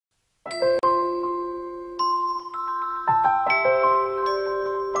In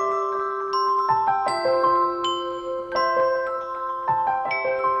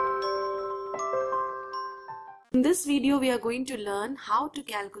this video, we are going to learn how to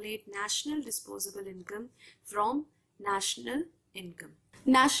calculate national disposable income from national income.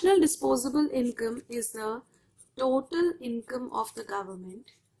 National disposable income is the total income of the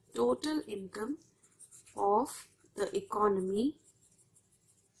government, total income of the economy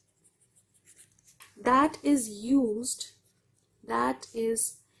that is used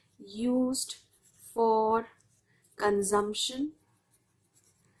for consumption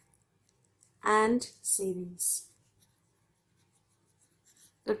and savings.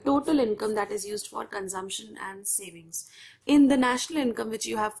 The total income that is used for consumption and savings. In the national income which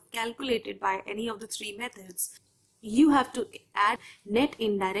you have calculated by any of the three methods, you have to add net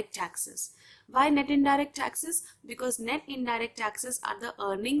indirect taxes. Why net indirect taxes? Because net indirect taxes are the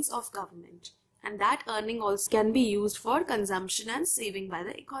earnings of government, and that earning also can be used for consumption and saving by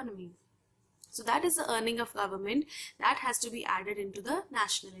the economy. So that is the earning of government that has to be added into the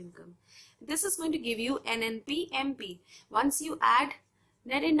national income. This is going to give you NNP-MP. Once you add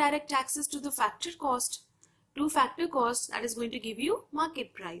net indirect taxes to the factor cost, that is going to give you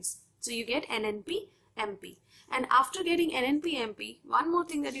market price. So you get NNP-MP. And after getting NNP-MP, one more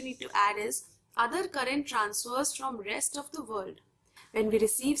thing that you need to add is other current transfers from rest of the world. When we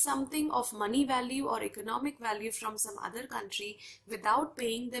receive something of money value or economic value from some other country without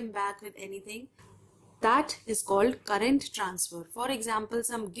paying them back with anything, that is called current transfer. For example,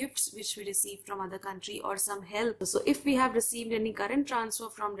 some gifts which we receive from other country or some help. So if we have received any current transfer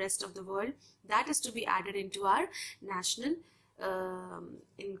from rest of the world, that is to be added into our national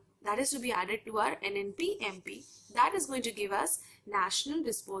that is to be added to our NNP-MP. That is going to give us national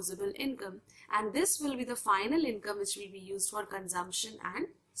disposable income, and this will be the final income which will be used for consumption and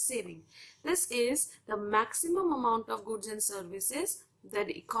saving. This is the maximum amount of goods and services that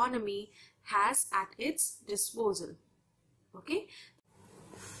the economy has at its disposal. Okay.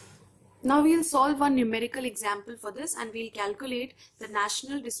 Now we will solve one numerical example for this, and we will calculate the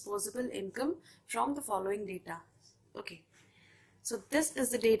national disposable income from the following data. Okay. So this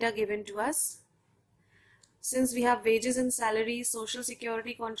is the data given to us. Since we have wages and salaries, social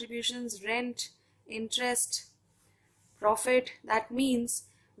security contributions, rent, interest, profit, that means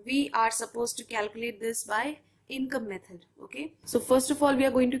we are supposed to calculate this by income method. Okay. So first of all, we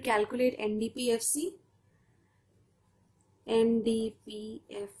are going to calculate NDPFC.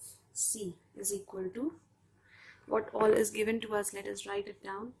 NDPFC is equal to what all is given to us. Let us write it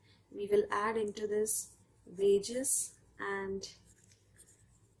down. We will add into this wages and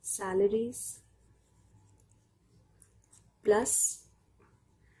salaries plus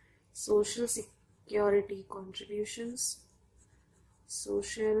social security contributions,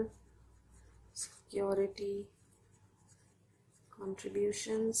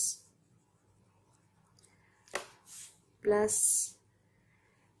 plus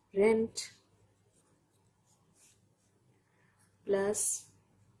rent plus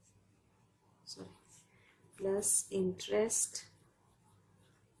interest.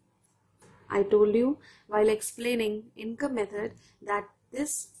 I told you while explaining income method that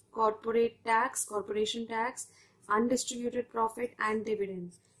this corporation tax, undistributed profit and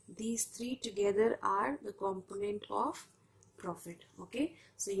dividend, these three together are the component of profit. Okay,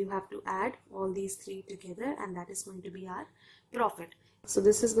 so you have to add all these three together, and that is going to be our profit. So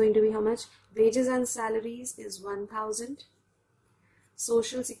this is going to be how much? Wages and salaries is 1000,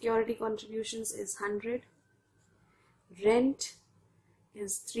 social security contributions is 100, rent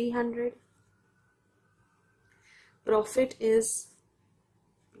is 300, profit is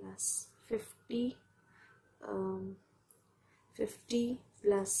plus 50, 50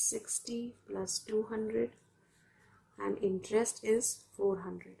 plus 60 plus 200, and interest is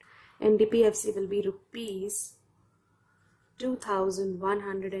 400. NDPFC will be rupees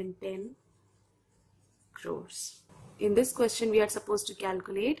 2110 crores. In this question, we are supposed to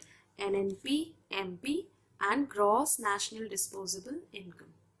calculate NNP, MP and gross national disposable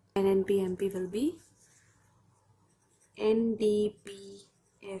income. NNP, MP will be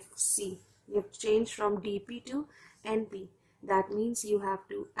NDPFC. You have to change from DP to NP. That means you have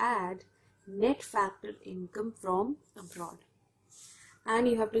to add net factor income from abroad, and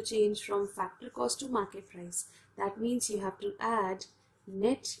you have to change from factor cost to market price. That means you have to add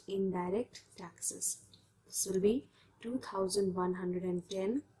net indirect taxes. This will be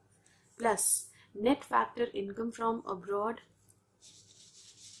 2110 plus net factor income from abroad.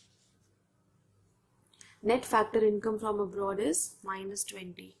 Net factor income from abroad is minus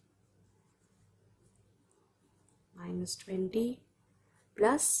 20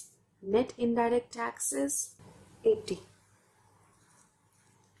 plus Net indirect taxes 80.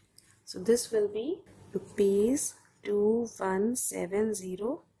 So this will be rupees 2170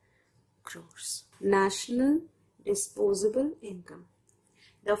 crores. National disposable income.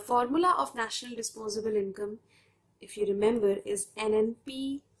 The formula of national disposable income, if you remember, is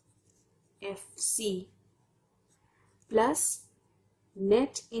NNPFC plus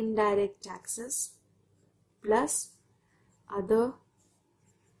net indirect taxes plus other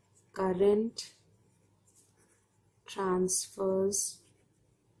current transfers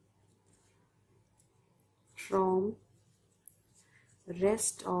from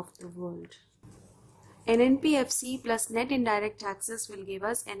rest of the world. NNPFC plus net indirect taxes will give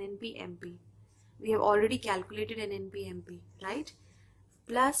us NNPMP. We have already calculated NNPMP, right?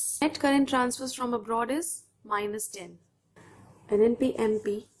 Plus net current transfers from abroad is minus 10.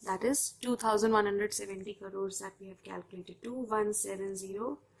 NNPMP, that is 2170 crores that we have calculated.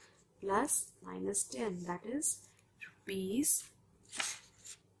 2170 plus minus 10, that is rupees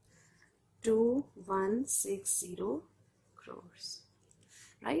 2160 crores.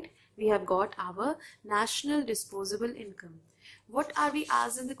 Right? We have got our national disposable income. What are we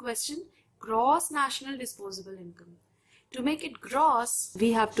asked in the question? Gross national disposable income. To make it gross,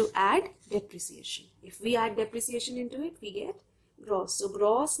 we have to add depreciation. If we add depreciation into it, we get gross. So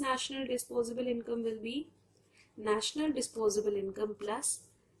gross national disposable income will be national disposable income plus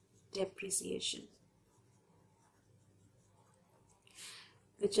depreciation,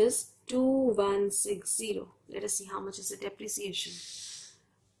 which is 2160. Let us see how much is the depreciation.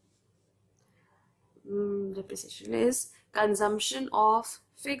 Depreciation is consumption of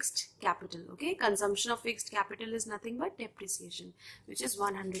fixed capital. Okay, consumption of fixed capital is nothing but depreciation, which is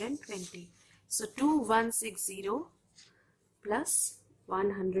 120. So 2160 plus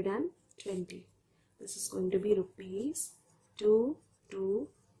 120. This is going to be rupees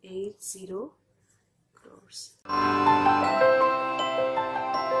 2280 crores.